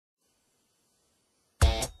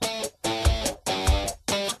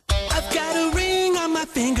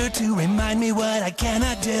remind me what I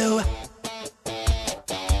cannot do.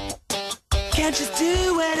 Can't just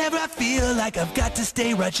do whatever I feel like. I've got to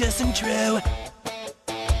stay righteous and true.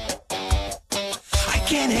 I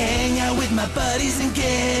can't hang out with my buddies and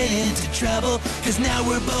get into trouble, 'cause now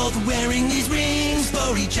we're both wearing these rings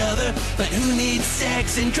for each other. But who needs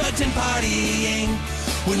sex and drugs and partying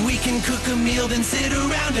when we can cook a meal then sit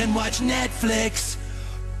around and watch Netflix?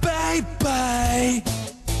 Bay-bey.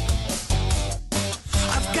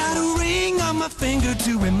 I've got a ring on my finger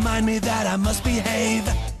to remind me that I must behave.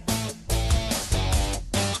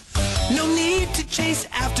 No need to chase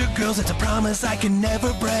after girls, it's a promise I can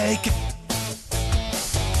never break.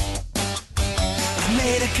 I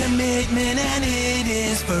made a commitment and it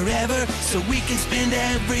is forever, so we can spend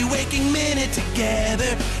every waking minute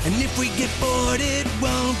together. And if we get bored it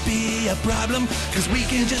won't be a problem, 'cause we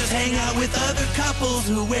can just hang out with other couples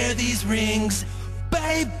who wear these rings.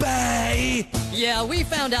 Bay-bey. Yeah, we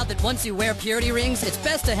found out that once you wear purity rings, it's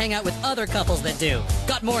best to hang out with other couples that do.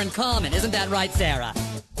 Got more in common, isn't that right, Sarah?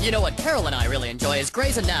 You know what Carol and I really enjoy is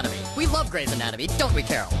Grey's Anatomy. We love Grey's Anatomy, don't we,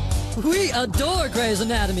 Carol? We adore Grey's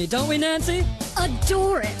Anatomy, don't we, Nancy?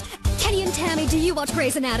 Adore it. Kenny and Tammy, do you watch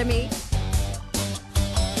Grey's Anatomy?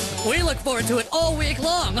 We look forward to it all week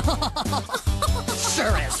long.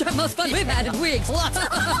 Sure is. The most fun we've had in weeks. Lots.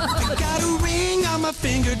 I got a ring on my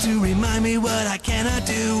finger to remind me what I cannot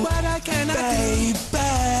do. What I cannot do.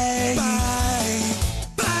 Bay-bey.